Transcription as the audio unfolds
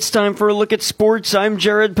It's time for a look at sports. I'm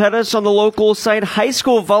Jared Pettis. On the local side, high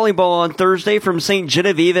school volleyball on Thursday from St.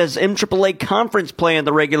 Genevieve as MAAA conference play in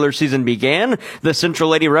the regular season began. The Central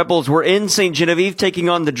Lady Rebels were in St. Genevieve taking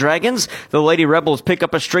on the Dragons. The Lady Rebels pick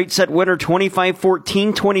up a straight set winner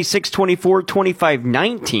 25-14, 26-24,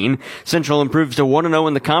 25-19. Central improves to 1-0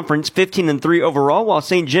 in the conference, 15-3 overall, while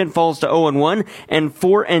St. Gen falls to 0-1 and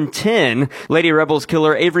 4-10. Lady Rebels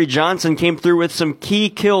killer Avery Johnson came through with some key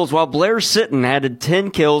kills, while Blair Sitton added 10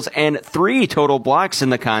 kills and 3 total blocks in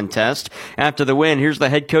the contest. After the win, here's the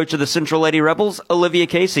head coach of the Central Lady Rebels, Olivia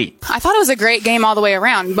Casey. I thought it was a great game all the way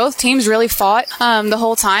around. Both teams really fought the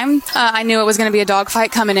whole time. I knew it was going to be a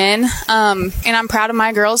dogfight coming in, and I'm proud of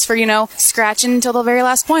my girls for, scratching until the very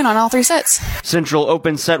last point on all 3 sets. Central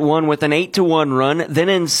opened set 1 with an 8-1 run. Then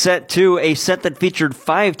in set 2, a set that featured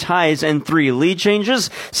 5 ties and 3 lead changes.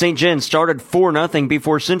 St. Gen started 4-0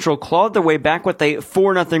 before Central clawed their way back with a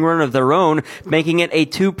 4-0 run of their own, making it a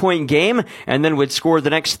 2-point game, and then would score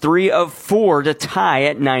the next 3 of 4 to tie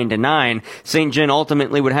at 9-9. St. Gen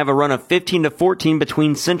ultimately would have a run of 15-14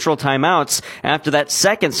 between Central timeouts. After that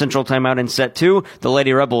second Central timeout in set 2, the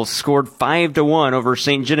Lady Rebels scored 5-1 over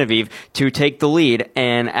St. Genevieve to take the lead,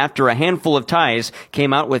 and after a handful of ties,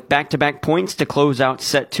 came out with back-to-back points to close out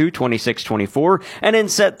set 2, 26-24, and in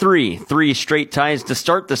set 3, 3 straight ties to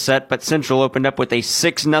start the set, but Central opened up with a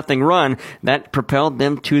 6-0 run that propelled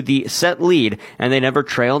them to the set lead, and they never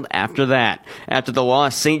trailed after that. After the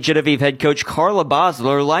loss, St. Genevieve head coach Carla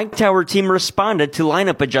Bosler liked how her team responded to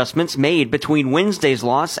lineup adjustments made between Wednesday's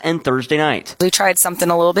loss and Thursday night. We tried something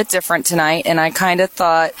a little bit different tonight, and I kind of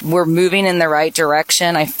thought we're moving in the right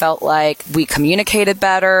direction. I felt like we communicated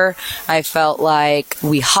better. I felt like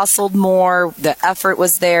we hustled more. The effort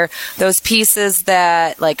was there. Those pieces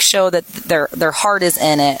that show that their heart is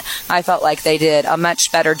in it, I felt like they did a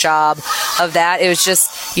much better job of that. It was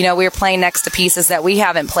just, we were playing next to pieces that we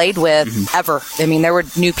haven't played with ever. I mean, there were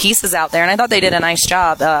new pieces out there, and I thought they did a nice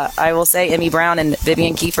job. I will say Emmy Brown and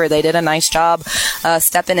Vivian Kiefer, they did a nice job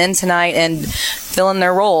stepping in tonight and filling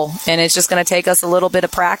their role. And it's just going to take us a little bit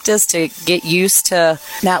of practice to get used to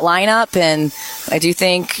that lineup. And I do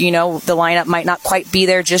think, the lineup might not quite be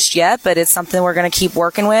there just yet, but it's something we're going to keep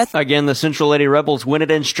working with. Again, the Central Lady Rebels win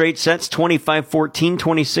it in straight sets, 25-14,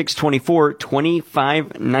 26-24,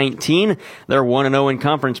 25-19. They're 1-0 in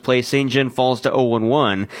conference play. St. Gen falls to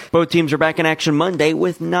 0-1. Both teams are back in action Monday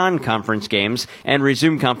with non-conference games and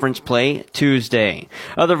resume conference play Tuesday.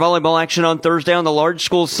 Other volleyball action on Thursday on the large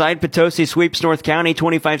school side. Potosi sweeps North County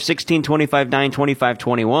 25-16, 25-9,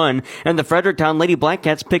 25-21, and the Fredericktown Lady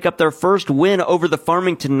Blackcats pick up their first win over the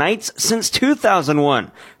Farmington Knights since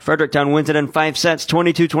 2001. Fredericktown wins it in 5 sets,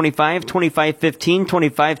 22-25, 25-15,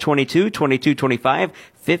 25-22, 22-25,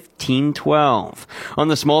 15-12. On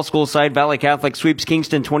the small school side, Valley Catholic sweeps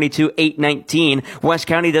Kingston 22-8-19. West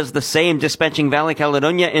County does the same, dispatching Valley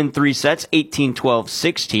Caledonia in 3 sets, 18-12,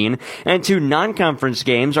 16. And 2 non-conference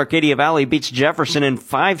games, Arcadia Valley beats Jefferson in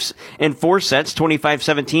 4 sets,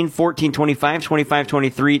 25-17, 14-25,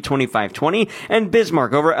 25-23, 25-20. And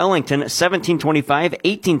Bismarck over Ellington, 17-25,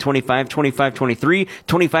 18-25, 25-23,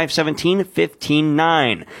 25-17,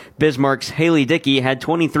 15-9. Bismarck's Haley Dickey had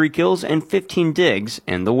 23 kills and 15 digs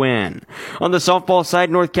in the win. On the softball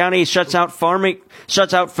side, North County shuts out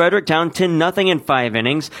Fredericktown 10-0 in 5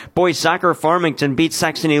 innings. Boys soccer, Farmington beats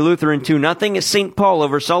Saxony Lutheran 2-0. St. Paul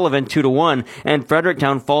over Sullivan 2-1, and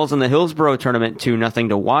Fredericktown falls in the Hillsborough tournament 2-0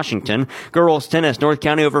 to Washington. Girls tennis, North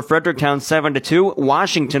County over Fredericktown 7-2.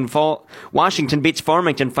 Washington beats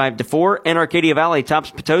Farmington 5-4, and Arcadia Valley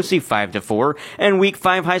tops Potosi 5-4. And Week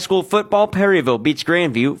 5 high school football, Perryville beats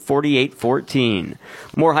Grandview 48-14.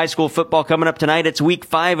 More high school football coming up tonight. It's Week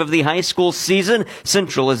 5 of the high school season.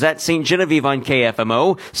 Central is at St. Genevieve on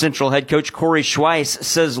KFMO. Central head coach Corey Schweiss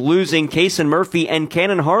says losing Kaysen Murphy and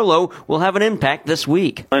Cannon Harlow will have an impact this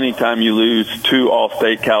week. Anytime you lose 2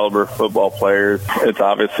 all-state caliber football players, it's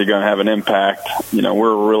obviously going to have an impact.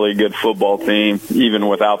 We're a really good football team, even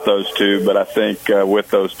without those 2, but I think with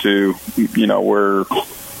those 2, we're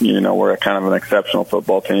kind of an exceptional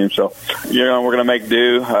football team. So, we're going to make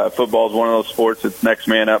do. Football is one of those sports. It's next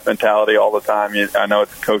man up mentality all the time. I know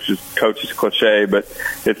it's coach's cliche, but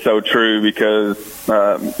it's so true because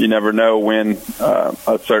you never know when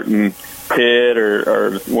a certain hit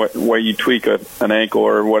or what way you tweak an ankle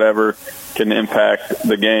or whatever can impact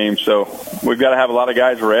the game. So we've got to have a lot of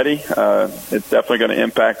guys ready. It's definitely going to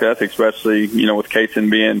impact us, especially, with Kaysen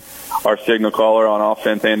being our signal caller on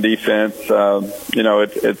offense and defense.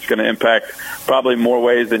 It's going to impact probably more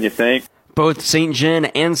ways than you think. Both St. John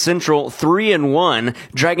and Central 3-1.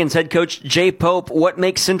 Dragons head coach Jay Pope, what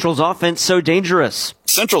makes Central's offense so dangerous?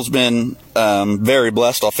 Central's been very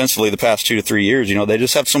blessed offensively the past 2 to 3 years. They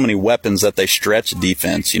just have so many weapons that they stretch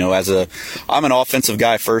defense. I'm an offensive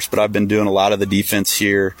guy first, but I've been doing a lot of the defense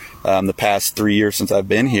here the past 3 years since I've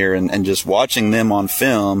been here, and just watching them on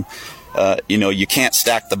film. You can't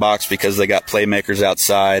stack the box because they got playmakers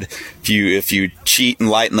outside. If you cheat and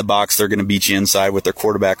lighten the box, they're going to beat you inside with their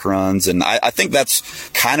quarterback runs. And I think that's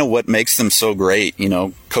kind of what makes them so great.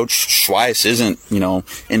 Coach Schweiss isn't,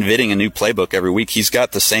 inventing a new playbook every week. He's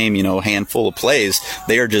got the same, handful of plays.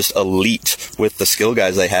 They are just elite with the skill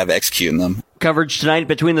guys they have executing them. Coverage tonight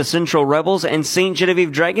between the Central Rebels and St.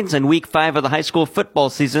 Genevieve Dragons in Week 5 of the high school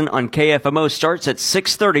football season on KFMO starts at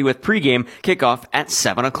 6:30 with pregame kickoff at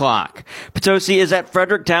 7 o'clock. Potosi is at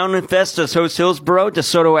Fredericktown, and Festus hosts Hillsboro,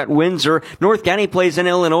 DeSoto at Windsor, North County plays in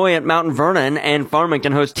Illinois at Mount Vernon, and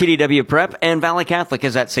Farmington hosts TDW Prep, and Valley Catholic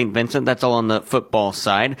is at St. Vincent. That's all on the football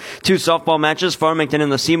side. 2 softball matches, Farmington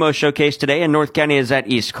in the SEMO Showcase today, and North County is at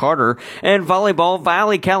East Carter. And volleyball,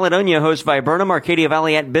 Valley Caledonia hosts Viburnum, Arcadia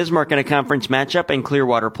Valley at Bismarck in a conference matchup, and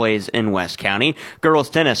Clearwater plays in West County. Girls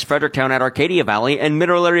tennis, Fredericktown at Arcadia Valley, and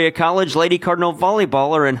Mineral Area College Lady Cardinal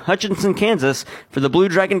volleyball are in Hutchinson, Kansas for the Blue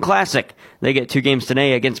Dragon Classic. They get 2 games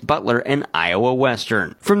today against Butler and Iowa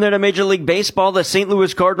Western. From there to Major League Baseball, the St.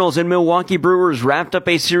 Louis Cardinals and Milwaukee Brewers wrapped up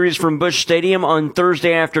a series from Busch Stadium on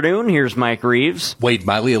Thursday afternoon. Here's Mike Reeves. Wade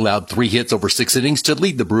Miley allowed 3 hits over 6 innings to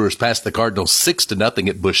lead the Brewers past the Cardinals 6-0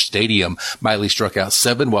 at Busch Stadium. Miley struck out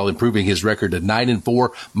 7 while improving his record to 9-4.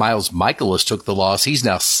 Miles Michaelis took the loss. He's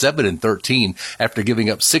now 7-13 after giving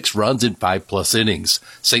up 6 runs in 5+ innings.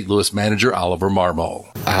 St. Louis manager Oliver Marmol.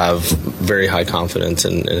 I have very high confidence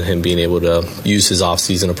in him being able to use his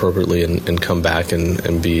offseason appropriately and come back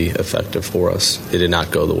and be effective for us. It did not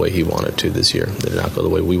go the way he wanted to this year. It did not go the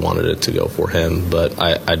way we wanted it to go for him, but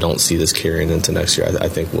I don't see this carrying into next year. I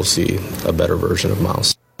think we'll see a better version of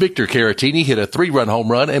Miles. Victor Caratini hit a 3-run home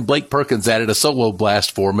run, and Blake Perkins added a solo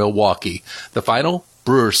blast for Milwaukee. The final,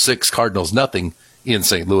 Brewers 6, Cardinals nothing. In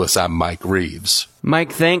St. Louis, I'm Mike Reeves.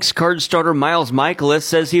 Mike, thanks. Card starter Miles Michaelis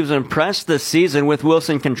says he was impressed this season with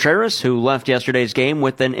Wilson Contreras, who left yesterday's game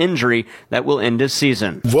with an injury that will end his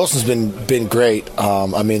season. Wilson's been great.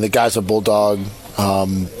 The guy's a bulldog.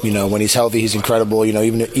 When he's healthy, he's incredible.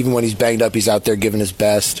 Even when he's banged up, he's out there giving his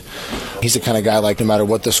best. He's the kind of guy, like, no matter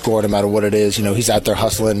what the score, no matter what it is, he's out there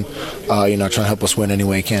hustling, trying to help us win any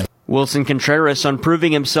way he can. Wilson Contreras on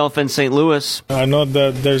proving himself in St. Louis. I know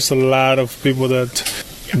that there's a lot of people that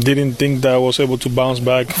didn't think that I was able to bounce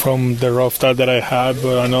back from the rough start that I had,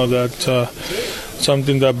 but I know that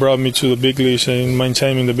something that brought me to the big leagues and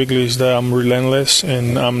maintaining the big leagues, that I'm relentless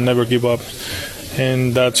and I'm never give up.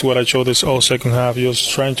 And that's what I showed this whole second half, just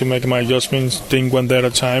trying to make my adjustments, think one day at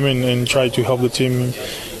a time, and try to help the team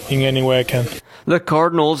in any way I can. The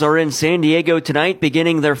Cardinals are in San Diego tonight,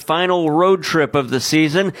 beginning their final road trip of the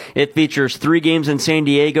season. It features 3 games in San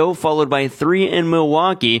Diego, followed by 3 in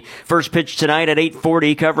Milwaukee. First pitch tonight at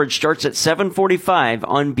 8:40. Coverage starts at 7:45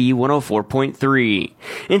 on B104.3.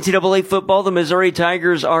 NCAA football, the Missouri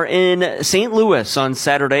Tigers are in St. Louis on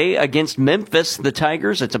Saturday against Memphis. The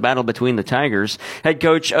Tigers, it's a battle between the Tigers. Head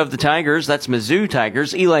coach of the Tigers, that's Mizzou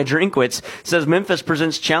Tigers, Eli Drinkwitz, says Memphis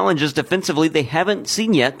presents challenges defensively they haven't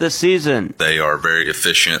seen yet this season. They are very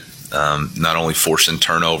efficient, not only forcing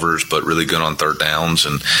turnovers, but really good on third downs,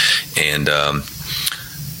 and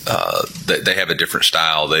they have a different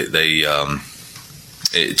style.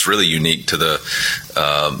 It's really unique to the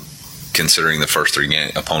considering the first 3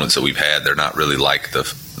 opponents that we've had. They're not really like the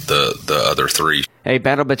other 3. A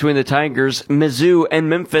battle between the Tigers, Mizzou, and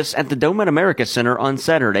Memphis at the Dome at America Center on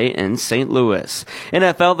Saturday in St. Louis.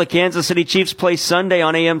 NFL, the Kansas City Chiefs play Sunday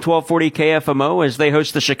on AM 1240 KFMO as they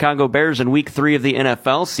host the Chicago Bears in Week 3 of the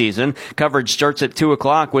NFL season. Coverage starts at 2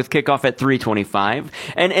 o'clock with kickoff at 3:25.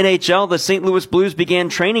 And NHL, the St. Louis Blues began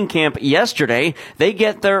training camp yesterday. They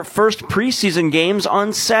get their first preseason games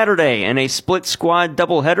on Saturday in a split squad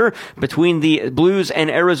doubleheader between the Blues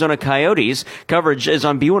and Arizona Coyotes. Coverage is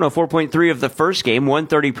on B104.3 of the first game,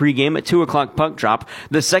 1:30 pregame at 2 o'clock puck drop.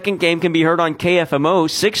 The second game can be heard on KFMO,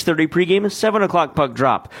 6:30 pregame, 7 o'clock puck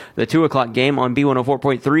drop. The 2 o'clock game on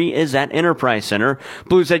B104.3 is at Enterprise Center.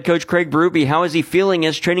 Blues head coach Craig Berube, how is he feeling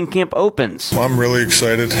as training camp opens? I'm really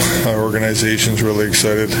excited. Our organization's really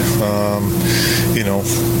excited.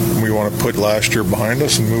 We want to put last year behind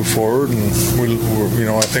us and move forward. And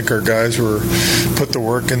I think our guys put the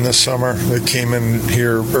work in this summer. They came in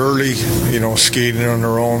here early, skating on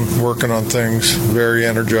their own, working on things, very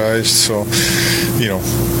energized. So,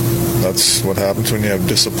 that's what happens when you have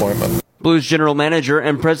disappointment. Blues general manager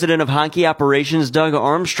and president of hockey operations Doug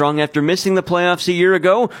Armstrong, after missing the playoffs a year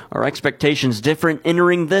ago, are expectations different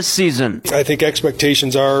entering this season? I think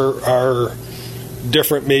expectations are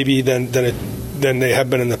different maybe than they have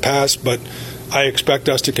been in the past, but I expect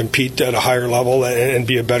us to compete at a higher level and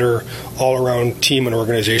be a better all-around team and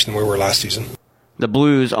organization than we were last season. The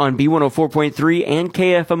Blues on B104.3 and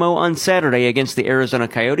KFMO on Saturday against the Arizona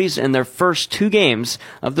Coyotes in their first 2 games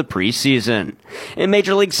of the preseason. In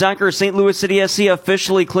Major League Soccer, St. Louis City SC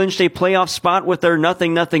officially clinched a playoff spot with their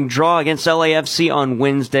 0-0 draw against LAFC on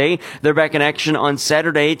Wednesday. They're back in action on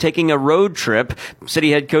Saturday, taking a road trip.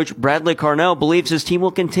 City head coach Bradley Carnell believes his team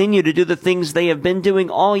will continue to do the things they have been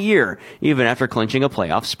doing all year, even after clinching a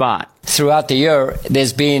playoff spot. Throughout the year,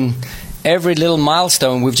 there's been every little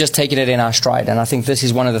milestone, we've just taken it in our stride. And I think this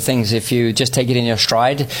is one of the things. If you just take it in your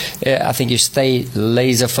stride, I think you stay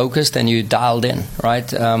laser focused and you dialed in,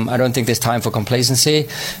 right? I don't think there's time for complacency.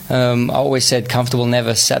 I always said comfortable,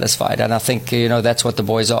 never satisfied. And I think, that's what the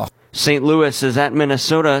boys are. St. Louis is at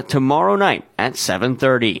Minnesota tomorrow night at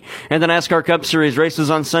 7:30. And the NASCAR Cup Series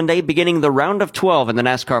races on Sunday, beginning the round of 12 in the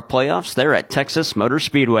NASCAR playoffs. They're at Texas Motor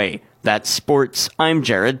Speedway. That's sports. I'm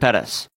Jared Pettis.